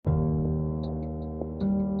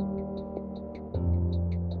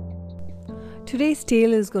Today's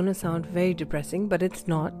tale is going to sound very depressing, but it's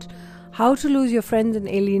not. How to lose your friends and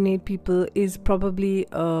alienate people is probably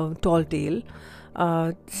a tall tale,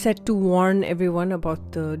 set to warn everyone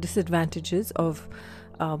about the disadvantages of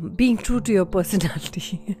being true to your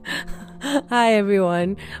personality. Hi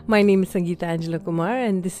everyone, my name is Sangeeta Angela Kumar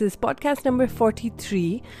and this is podcast number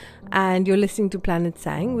 43 and you're listening to Planet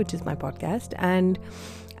Sang, which is my podcast. And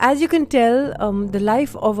as you can tell, the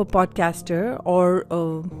life of a podcaster or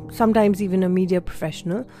sometimes even a media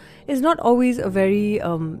professional is not always a very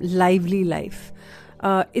lively life.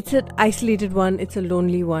 It's an isolated one, it's a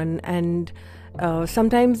lonely one, and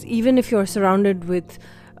sometimes even if you're surrounded with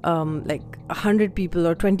like 100 people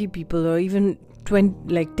or 20 people or even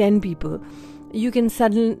 10 people, you can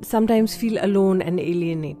sometimes feel alone and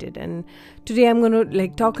alienated. And today I'm going to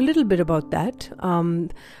talk a little bit about that,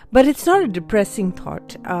 but it's not a depressing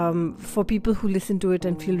thought. For people who listen to it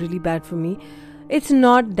and feel really bad for me, it's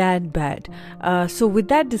not that bad. So with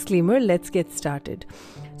that disclaimer, let's get started.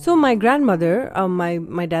 So my grandmother,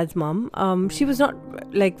 my dad's mom, she was not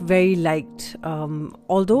very liked,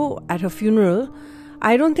 although at her funeral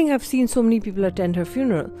I don't think I've seen so many people attend her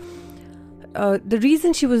funeral. The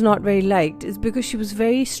reason she was not very liked is because she was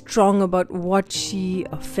very strong about what she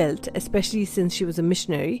felt, especially since she was a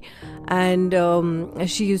missionary, and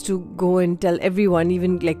she used to go and tell everyone,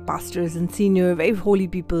 even pastors and senior, very holy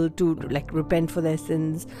people, to repent for their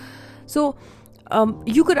sins. So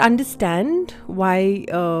you could understand why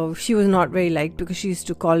she was not very liked, because she used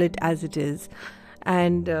to call it as it is,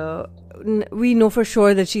 and we know for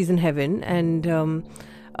sure that she's in heaven. And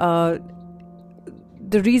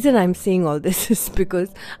the reason I'm saying all this is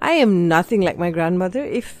because I am nothing like my grandmother.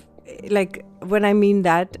 When I mean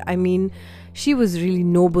that, I mean she was really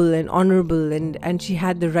noble and honorable, and she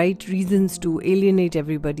had the right reasons to alienate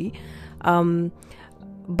everybody.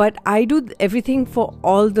 But I do everything for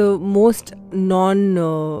all the most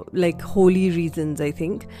holy reasons, I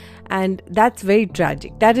think, and that's very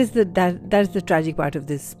tragic. That is the tragic part of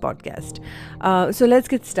this podcast. So let's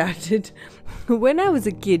get started. When I was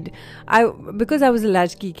a kid, because I was a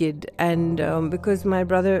latchkey kid, and because my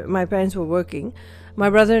parents were working, my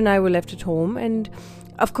brother and I were left at home. And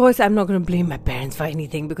of course, I'm not going to blame my parents for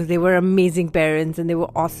anything, because they were amazing parents and they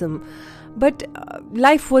were awesome. But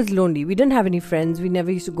life was lonely. We didn't have any friends. We never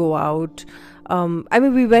used to go out.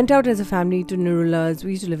 We went out as a family to Nirulas.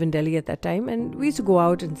 We used to live in Delhi at that time, and we used to go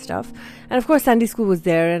out and stuff. And of course, Sunday school was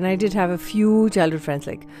there, and I did have a few childhood friends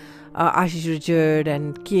like Ashish Richard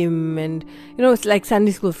and Kim, and it's like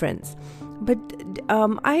Sunday school friends. But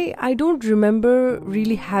I don't remember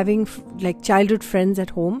really having childhood friends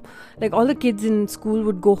at home. All the kids in school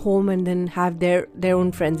would go home and then have their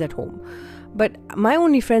own friends at home. But my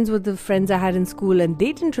only friends were the friends I had in school, and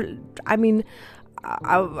they didn't. I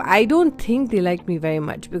don't think they liked me very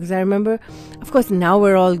much, because I remember, of course, now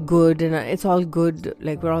we're all good and it's all good,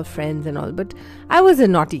 we're all friends and all. But I was a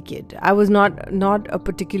naughty kid. I was not a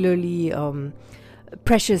particularly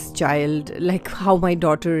precious child like how my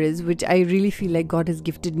daughter is, which I really feel like God has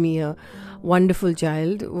gifted me a wonderful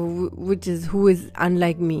child, who is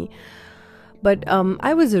unlike me. But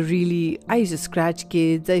I used to scratch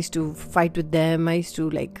kids. I used to fight with them. I used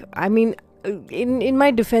to in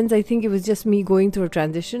my defense, I think it was just me going through a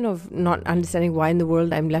transition of not understanding why in the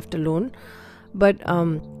world I'm left alone. But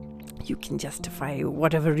you can justify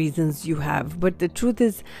whatever reasons you have. But the truth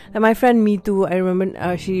is that my friend Meetu, I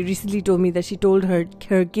remember she recently told me that she told her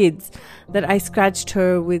kids that I scratched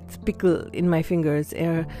her with pickle in my fingers.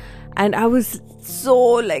 And I was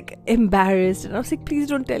so embarrassed, and I was like, please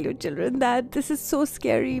don't tell your children that. This is so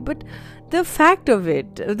scary. But the fact of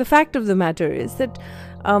the matter is that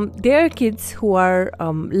there are kids who are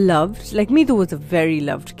loved. Meetu was a very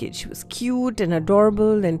loved kid. She was cute and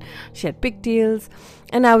adorable, and she had pigtails,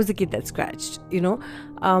 and I was a kid that scratched,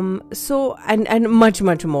 so and much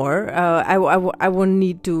more. I won't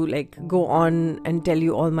need to go on and tell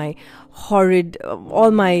you all my horrid,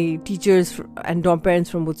 all my teachers and dorm parents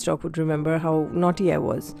from Woodstock would remember how naughty I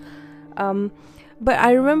was. But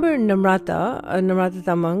I remember Namrata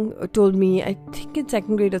Tamang told me, I think in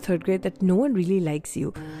 2nd grade or 3rd grade, that no one really likes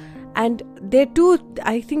you. And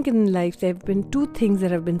I think in life there have been 2 things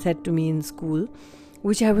that have been said to me in school,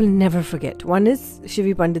 which I will never forget. One is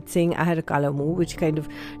Shivi Pandit saying I had a kala muh, which kind of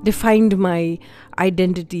defined my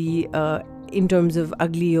identity in terms of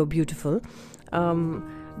ugly or beautiful.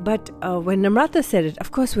 But when Namrata said it,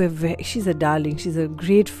 of course she's a darling, she's a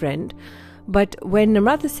great friend. But when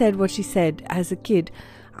Namrata said what she said as a kid,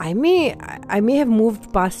 I may have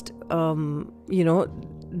moved past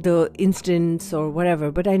the instance or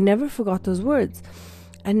whatever, but I never forgot those words.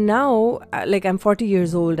 And now, like, I'm 40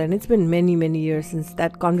 years old, and it's been many, many years since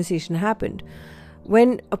that conversation happened.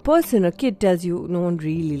 When a kid tells you no one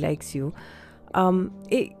really likes you,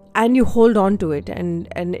 and you hold on to it, and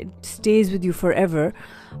it stays with you forever,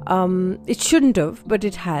 it shouldn't have, but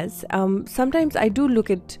it has. Sometimes I do look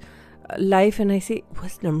at life and I say,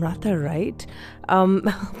 was Namrata right?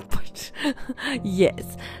 But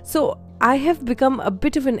yes. So I have become a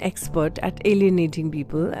bit of an expert at alienating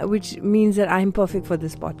people, which means that I'm perfect for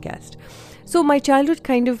this podcast. So my childhood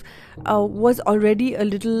kind of was already a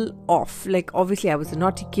little off. Like, obviously I was a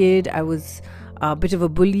naughty kid. I was a bit of a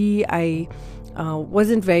bully. I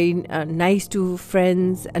wasn't very nice to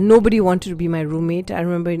friends, and nobody wanted to be my roommate. I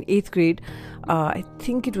remember in 8th grade, I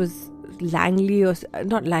think it was Langley, or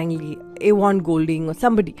not Langley, Avon Golding or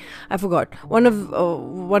somebody, I forgot, one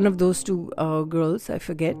of those two girls, I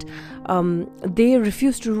forget, they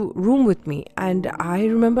refused to room with me, and I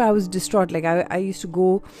remember I was distraught. Like, I used to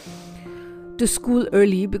go to school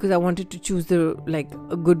early because I wanted to choose a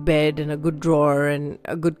good bed and a good drawer and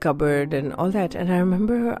a good cupboard and all that. And I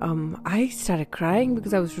remember I started crying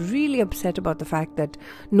because I was really upset about the fact that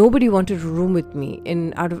nobody wanted to room with me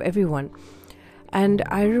out of everyone. And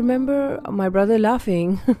I remember my brother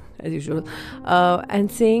laughing, as usual,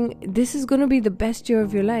 and saying, this is going to be the best year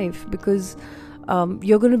of your life because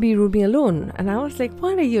you're going to be rooming alone. And I was like,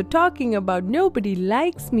 what are you talking about? Nobody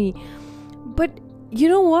likes me. But you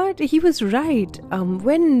know what? He was right.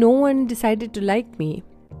 When no one decided to like me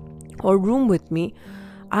or room with me,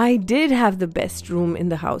 I did have the best room in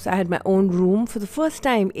the house. I had my own room for the first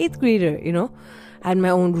time, 8th grader, I had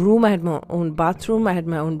my own room, I had my own bathroom, I had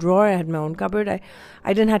my own drawer, I had my own cupboard. I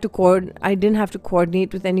didn't have to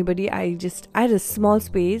coordinate with anybody. I had a small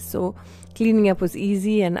space, so cleaning up was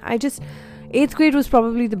easy. And 8th grade was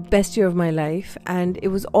probably the best year of my life, and it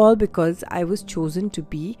was all because I was chosen to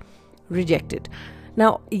be rejected.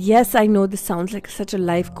 Now, yes, I know this sounds like such a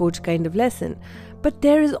life coach kind of lesson, but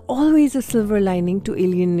there is always a silver lining to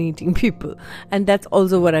alienating people, and that's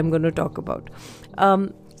also what I'm going to talk about.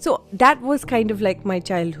 So that was kind of like my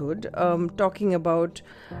childhood, talking about,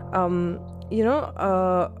 of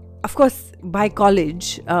course, by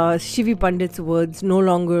college, Shivi Pandit's words no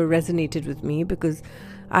longer resonated with me because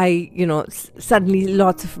suddenly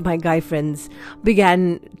lots of my guy friends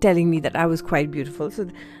began telling me that I was quite beautiful. So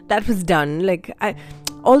that was done.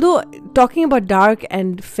 Although talking about dark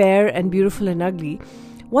and fair and beautiful and ugly,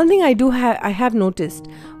 one thing I have noticed,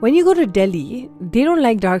 when you go to Delhi, they don't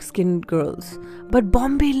like dark-skinned girls, but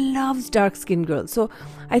Bombay loves dark-skinned girls. So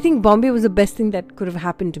I think Bombay was the best thing that could have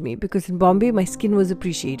happened to me, because in Bombay my skin was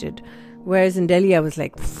appreciated, whereas in Delhi I was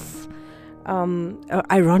like,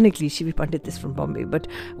 ironically, Shivi Pandit is from Bombay, but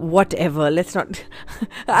whatever, let's not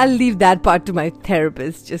I'll leave that part to my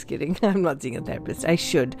therapist. Just kidding. I'm not seeing a therapist. I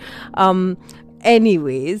should.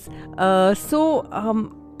 Anyways, so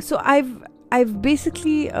I've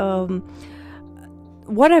basically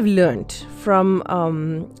what I've learned from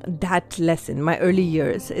that lesson, my early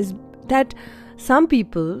years, is that some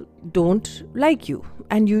people don't like you,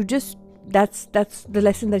 and that's the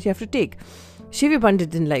lesson that you have to take. Shivi Pandit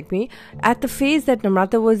didn't like me. At the phase that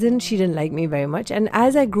Namrata was in, she didn't like me very much. And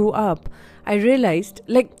as I grew up, I realized,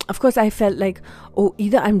 of course, I felt like,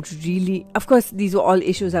 either of course, these were all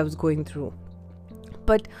issues I was going through.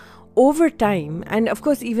 But over time, and of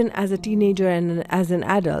course, even as a teenager and as an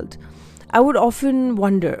adult, I would often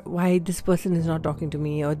wonder why this person is not talking to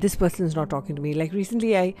me, or this person is not talking to me. Like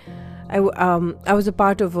recently, I was a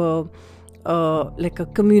part of a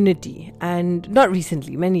community, and not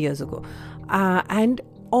recently, many years ago. And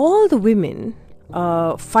all the women,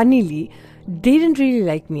 funnily, they didn't really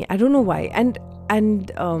like me. I don't know why.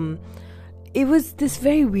 And it was this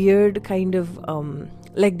very weird kind of,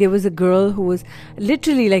 there was a girl who was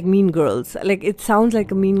literally like Mean Girls. Like, it sounds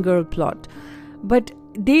like a Mean Girl plot. But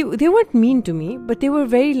they weren't mean to me, but they were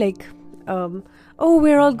very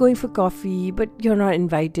we're all going for coffee, but you're not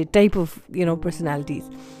invited type of, personalities.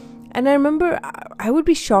 And I remember I would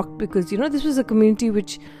be shocked because, this was a community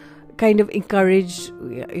which kind of encouraged,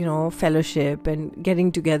 fellowship and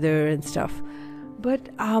getting together and stuff. But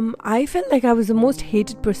I felt like I was the most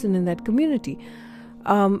hated person in that community.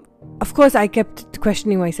 Of course, I kept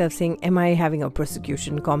questioning myself, saying, am I having a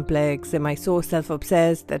persecution complex? Am I so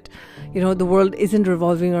self-obsessed that, the world isn't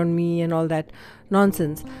revolving on me and all that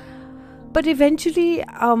nonsense? But eventually,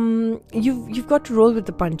 you've got to roll with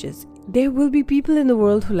the punches. There will be people in the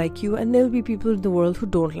world who like you, and there will be people in the world who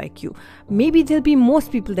don't like you. Maybe there'll be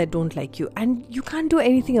most people that don't like you, and you can't do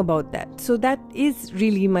anything about that. So that is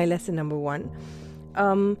really my lesson number one.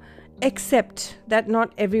 Accept that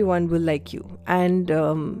not everyone will like you. And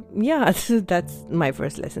so that's my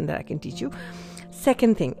first lesson that I can teach you.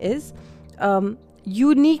 Second thing is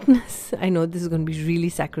uniqueness. I know this is going to be really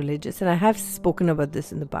sacrilegious, and I have spoken about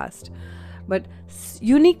this in the past, but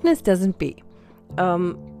uniqueness doesn't pay.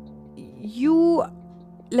 You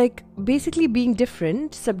like basically being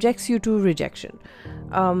different subjects you to rejection.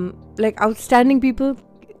 Like outstanding people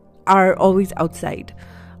are always outside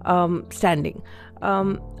standing.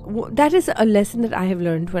 That is a lesson that I have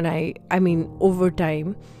learned when I mean over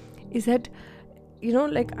time, is that, you know,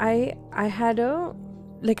 like I had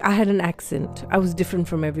an accent. I was different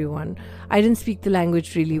from everyone. I didn't speak the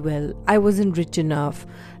language really well. I wasn't rich enough.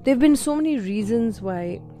 There have been so many reasons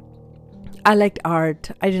why I liked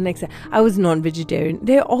art. I was non-vegetarian.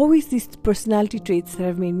 There are always these personality traits that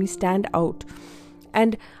have made me stand out.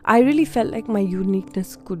 And I really felt like my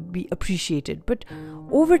uniqueness could be appreciated. But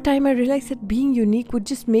over time, I realized that being unique would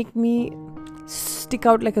just make me stick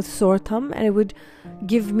out like a sore thumb, and it would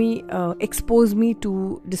expose me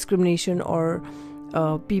to discrimination or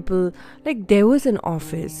people. Like, there was an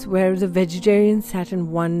office where the vegetarians sat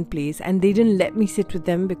in one place and they didn't let me sit with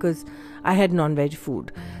them because I had non-veg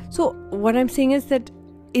food. So what I'm saying is that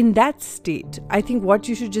in that state, I think what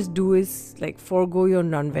you should just do is like forego your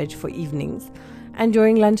non-veg for evenings, and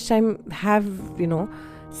during lunchtime have, you know,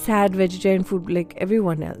 sad vegetarian food like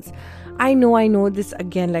everyone else. I know this,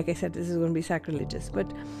 again, like I said, this is going to be sacrilegious, but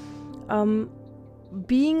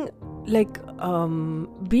being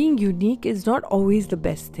unique is not always the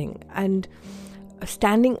best thing, and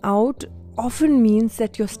standing out often means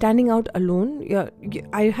that you're standing out alone.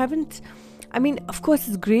 Of course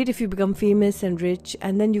it's great if you become famous and rich,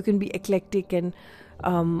 and then you can be eclectic and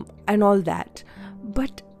all that,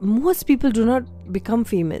 but most people do not become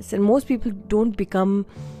famous, and most people don't become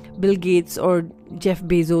Bill Gates or Jeff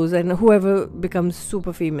Bezos and whoever becomes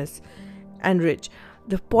super famous and rich.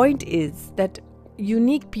 The point is that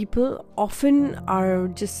unique people often are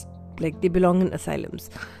just like they belong in asylums.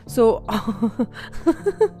 So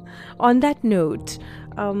on that note,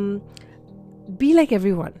 be like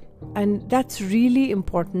everyone, and that's really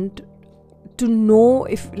important to know.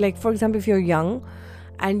 If, like, for example, if you're young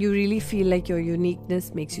and you really feel like your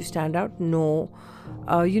uniqueness makes you stand out,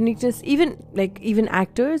 uniqueness, even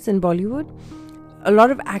actors in Bollywood, a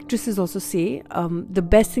lot of actresses also say, the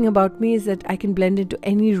best thing about me is that I can blend into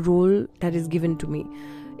any role that is given to me.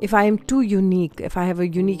 If I am too unique, if I have a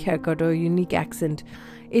unique haircut or a unique accent,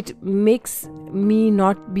 it makes me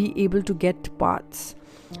not be able to get parts.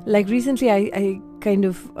 Like recently I kind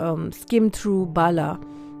of skimmed through Bala,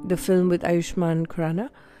 the film with Ayushmann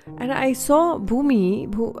Khurrana, and I saw Bhumi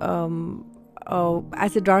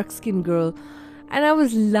as a dark-skinned girl, and I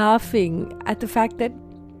was laughing at the fact that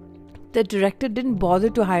the director didn't bother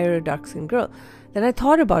to hire a dark-skinned girl. Then I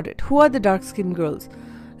thought about it. Who are the dark-skinned girls?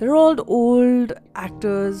 They're all old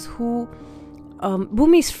actors who...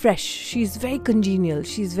 Bhumi's fresh. She's very congenial.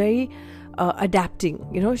 She's very adapting.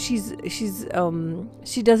 You know, she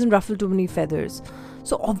doesn't ruffle too many feathers.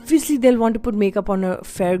 So obviously they'll want to put makeup on a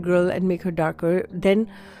fair girl and make her darker, then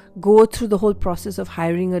go through the whole process of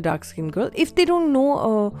hiring a dark-skinned girl. If they don't know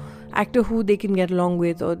a actor who they can get along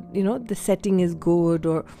with, or, you know, the setting is good,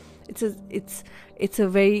 or it's a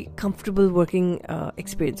very comfortable working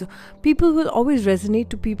experience. So people will always resonate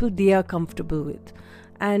to people they are comfortable with.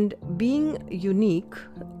 And being unique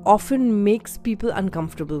often makes people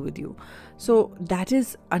uncomfortable with you. So that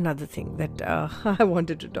is another thing that I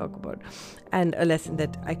wanted to talk about, and a lesson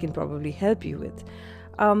that I can probably help you with.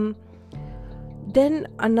 Then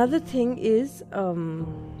another thing is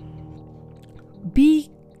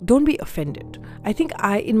don't be offended. I think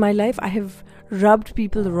in my life I have rubbed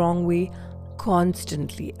people the wrong way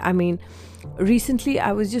constantly. I mean, recently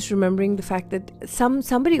I was just remembering the fact that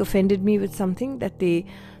somebody offended me with something that they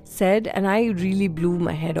said, and I really blew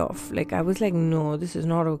my head off. Like, I was like, no, this is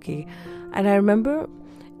not okay. And I remember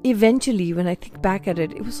eventually, when I think back at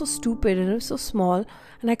it, it was so stupid and it was so small,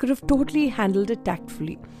 and I could have totally handled it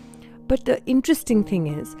tactfully. But the interesting thing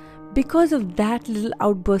is, because of that little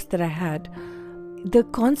outburst that I had, the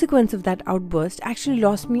consequence of that outburst actually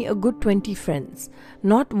lost me a good 20 friends,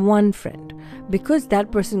 not one friend, because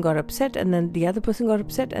that person got upset, and then the other person got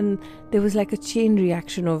upset, and there was like a chain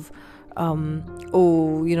reaction of,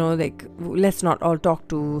 let's not all talk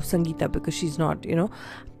to Sangeeta because she's not,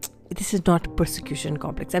 this is not persecution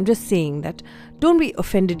complex. I'm just saying that don't be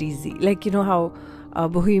offended easy. Like, you know how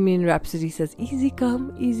Bohemian Rhapsody says, easy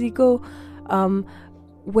come, easy go.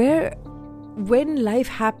 When life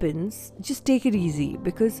happens, just take it easy,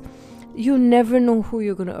 because you never know who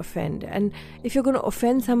you're going to offend. And if you're going to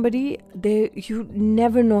offend somebody, you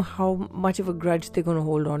never know how much of a grudge they're going to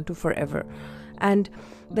hold on to forever. And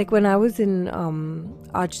like when I was in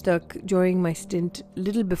Aaj Tak during my stint,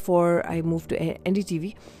 little before I moved to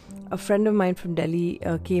NDTV, a friend of mine from Delhi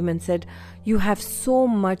came and said, you have so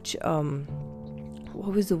much,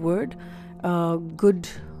 what was the word? Good,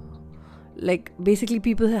 like basically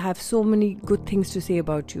people have so many good things to say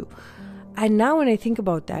about you. And now when I think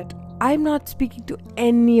about that, I'm not speaking to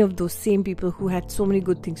any of those same people who had so many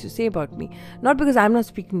good things to say about me. Not because I'm not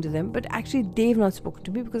speaking to them, but actually they've not spoken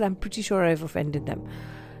to me because I'm pretty sure I've offended them.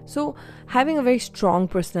 So having a very strong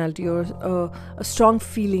personality or a strong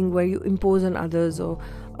feeling where you impose on others, or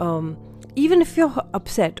even if you're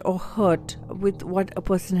upset or hurt with what a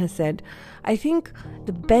person has said, I think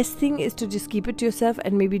the best thing is to just keep it to yourself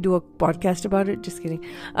and maybe do a podcast about it. Just kidding.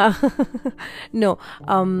 No.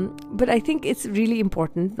 But I think it's really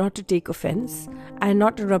important not to take offense and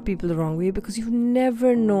not to rub people the wrong way, because you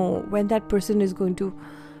never know when that person is going to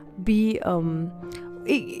be, and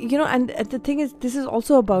the thing is, this is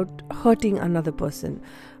also about hurting another person.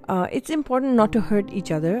 It's important not to hurt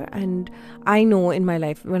each other. And I know in my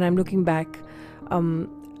life, when I'm looking back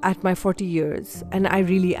at my 40 years, and I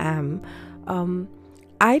really am,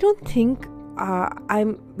 I don't think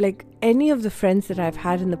I'm like any of the friends that I've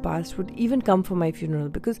had in the past would even come for my funeral,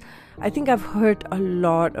 because I think I've hurt a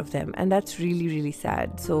lot of them, and that's really, really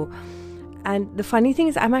sad. So, and the funny thing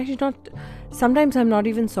is, sometimes I'm not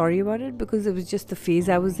even sorry about it, because it was just the phase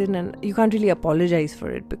I was in, and you can't really apologize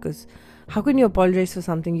for it, because how can you apologize for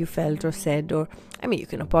something you felt or said? Or, I mean, you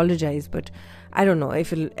can apologize, but I don't know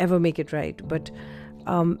if it'll ever make it right. But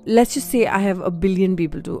let's just say I have a billion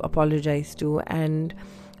people to apologize to, and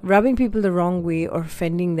rubbing people the wrong way or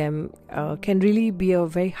offending them can really be a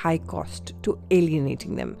very high cost to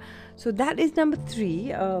alienating them. So that is number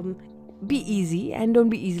 3. Be easy and don't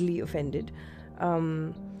be easily offended.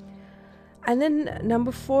 And then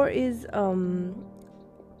number 4 is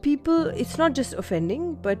people, it's not just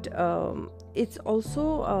offending, but it's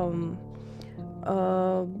also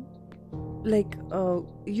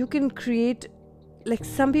you can create, like,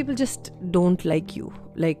 some people just don't like you.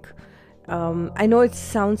 Like, I know it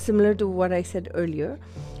sounds similar to what I said earlier,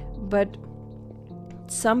 but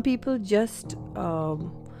some people just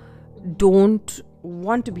don't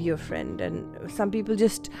want to be your friend, and some people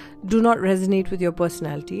just do not resonate with your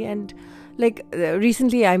personality. And like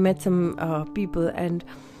recently I met some people, and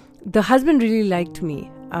the husband really liked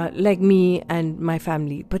me, like me and my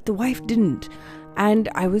family, but the wife didn't. And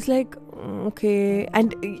I was like, okay.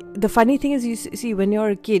 And the funny thing is, you see, when you're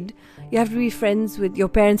a kid, you have to be friends with your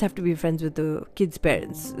parents, have to be friends with the kids'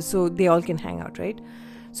 parents, so they all can hang out, right?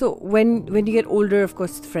 So when you get older, of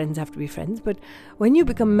course, friends have to be friends. But when you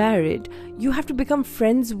become married, you have to become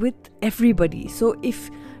friends with everybody. So if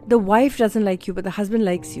the wife doesn't like you, but the husband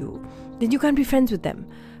likes you, then you can't be friends with them,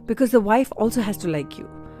 because the wife also has to like you,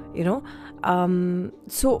 you know.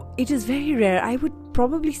 So it is very rare. I would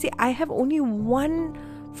probably say I have only one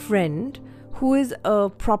friend who is a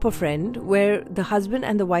proper friend, where the husband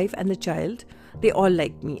and the wife and the child, they all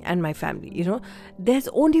like me and my family, you know. There's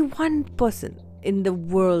only one person in the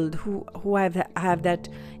world who I have that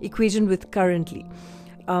equation with currently.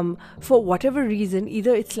 For whatever reason,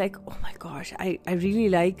 either it's like, oh my gosh, I really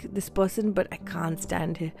like this person, but I can't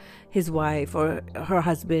stand his wife or her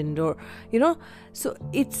husband, or, you know. So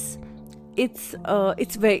it's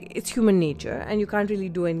human nature, and you can't really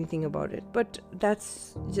do anything about it. But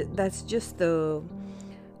that's just the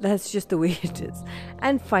way it is.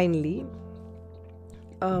 And finally,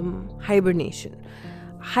 hibernation,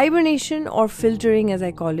 or filtering, as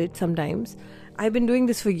I call it sometimes. I've been doing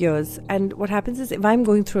this for years, and what happens is, if I'm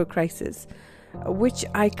going through a crisis, which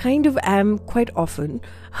I kind of am quite often,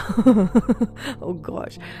 oh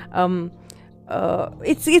gosh,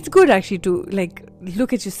 it's good actually to like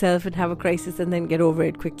look at yourself and have a crisis and then get over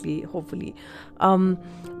it quickly, hopefully.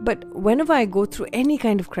 But whenever I go through any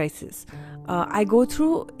kind of crisis, I go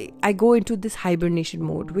into this hibernation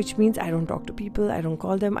mode, which means I don't talk to people, I don't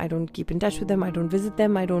call them, I don't keep in touch with them, I don't visit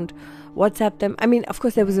them, I don't WhatsApp them. I mean, of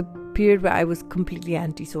course, there was a period where I was completely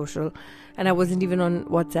antisocial, and I wasn't even on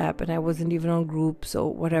WhatsApp, and I wasn't even on groups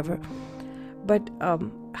or whatever. But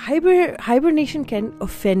hibernation can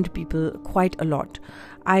offend people quite a lot.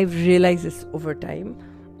 I've realized this over time,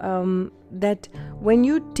 that when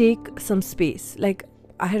you take some space, like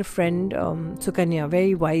I had a friend, Sukanya,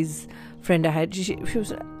 very wise friend I had. She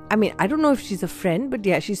was, I mean, I don't know if she's a friend, but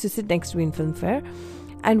yeah, she used to sit next to me in film fair,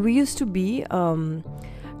 and we used to be,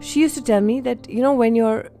 she used to tell me that, you know, when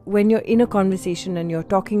you're in a conversation and you're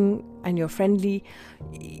talking and you're friendly,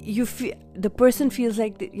 the person feels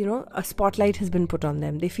like, you know, a spotlight has been put on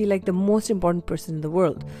them. They feel like the most important person in the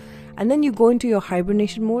world. And then you go into your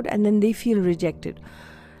hibernation mode, and then they feel rejected.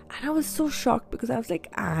 And I was so shocked because I was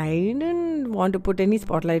like, I didn't want to put any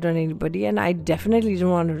spotlight on anybody, and I definitely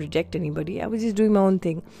didn't want to reject anybody. I was just doing my own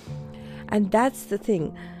thing. And that's the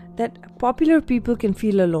thing, that popular people can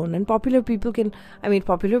feel alone, and popular people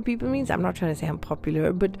means, I'm not trying to say I'm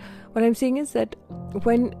popular, but what I'm saying is that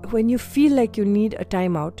when you feel like you need a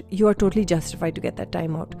timeout, you are totally justified to get that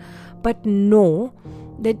timeout. But know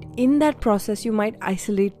that in that process you might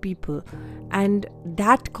isolate people, and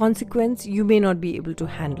that consequence you may not be able to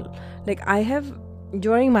handle. Like I have,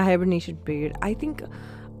 during my hibernation period, I think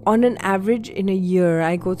on an average in a year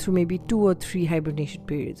I go through maybe 2 or 3 hibernation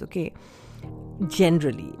periods, okay?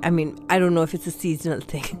 Generally, I mean, I don't know if it's a seasonal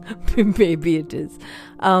thing. Maybe it is,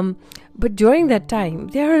 but during that time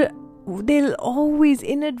there'll always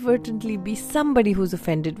inadvertently be somebody who's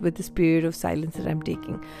offended with this period of silence that I'm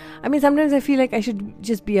taking. I mean, sometimes I feel like I should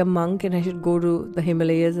just be a monk and I should go to the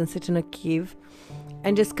Himalayas and sit in a cave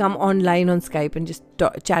and just come online on Skype and just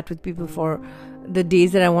chat with people for the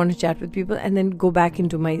days that I want to chat with people, and then go back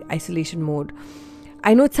into my isolation mode.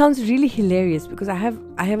 I know it sounds really hilarious because I have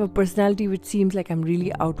a personality which seems like I'm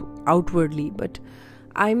really outwardly, but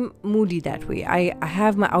I'm moody that way. I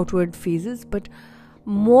have my outward phases, but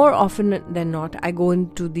more often than not, I go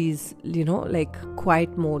into these, like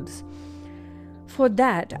quiet modes. For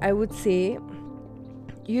that, I would say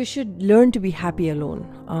you should learn to be happy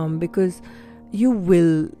alone, because you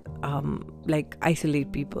will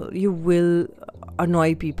isolate people. You will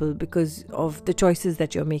annoy people because of the choices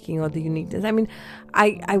that you're making or the uniqueness. I mean,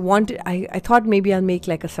 I thought maybe I'll make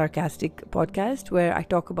like a sarcastic podcast where I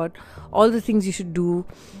talk about all the things you should do,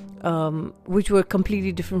 which were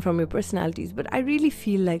completely different from your personalities. But I really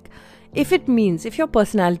feel like if being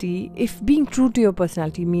true to your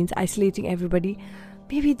personality means isolating everybody,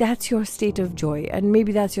 maybe that's your state of joy, and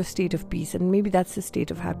maybe that's your state of peace, and maybe that's the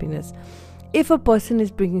state of happiness. If a person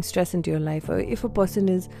is bringing stress into your life, or if a person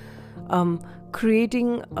is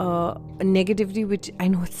creating a negativity, which I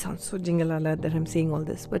know it sounds so jingalala that I'm saying all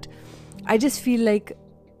this, but I just feel like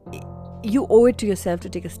you owe it to yourself to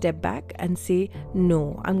take a step back and say,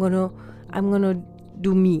 no, I'm gonna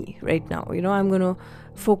do me right now. I'm gonna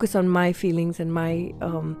focus on my feelings and my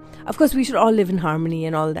of course we should all live in harmony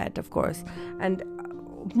and all that, of course. And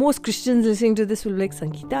most Christians listening to this will be like,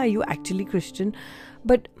 Sangeeta, are you actually Christian?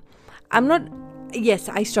 But I'm not. Yes,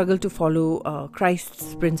 I struggle to follow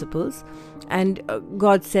Christ's principles, and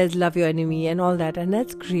God says love your enemy and all that, and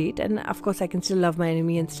that's great. And of course I can still love my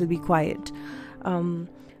enemy and still be quiet,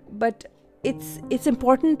 but it's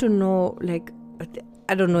important to know, like,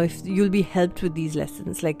 I don't know if you'll be helped with these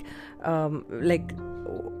lessons, I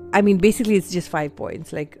mean, basically it's just 5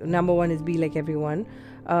 points. Like, number 1 is be like everyone.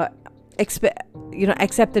 Accept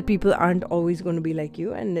that people aren't always going to be like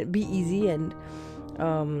you, and be easy. And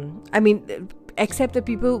accept that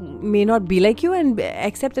people may not be like you, and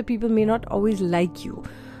accept that people may not always like you.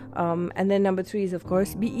 And then number 3 is, of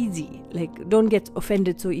course, be easy. Like, don't get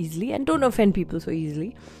offended so easily, and don't offend people so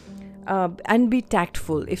easily. And be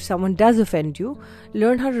tactful. If someone does offend you,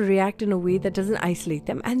 learn how to react in a way that doesn't isolate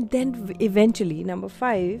them. And then eventually, number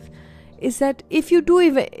 5 is that if you do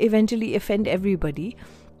eventually offend everybody,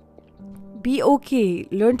 be okay.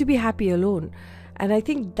 Learn to be happy alone. And I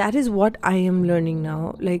think that is what I am learning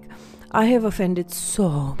now. Like, I have offended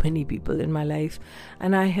so many people in my life,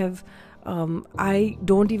 and I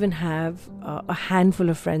don't even have a handful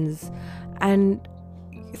of friends. And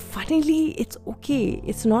funnily, it's okay.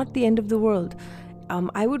 It's not the end of the world.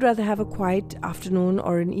 I would rather have a quiet afternoon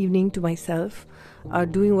or an evening to myself,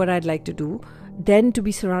 doing what I'd like to do, than to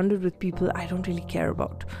be surrounded with people I don't really care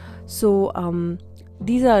about. So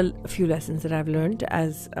these are a few lessons that I've learned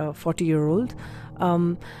as a 40-year-old.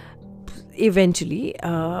 Eventually,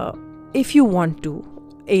 if you want to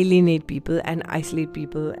alienate people and isolate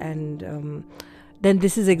people, and then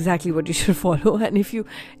this is exactly what you should follow. And if you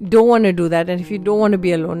don't want to do that, and if you don't want to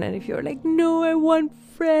be alone, and if you're like, no, I want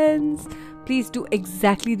friends, please do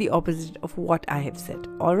exactly the opposite of what I have said.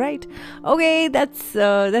 All right? Okay, that's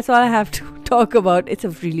all I have to talk about. It's a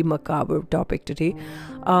really macabre topic today.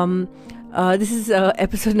 This is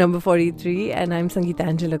episode number 43, and I'm Sangeeta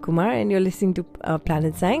Angela Kumar, and you're listening to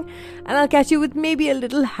Planet Sang, and I'll catch you with maybe a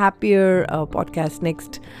little happier podcast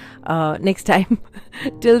next time.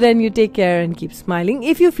 Till then, you take care and keep smiling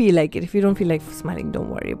if you feel like it. If you don't feel like smiling, don't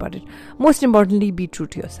worry about it. Most importantly, be true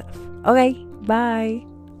to yourself. Okay, bye.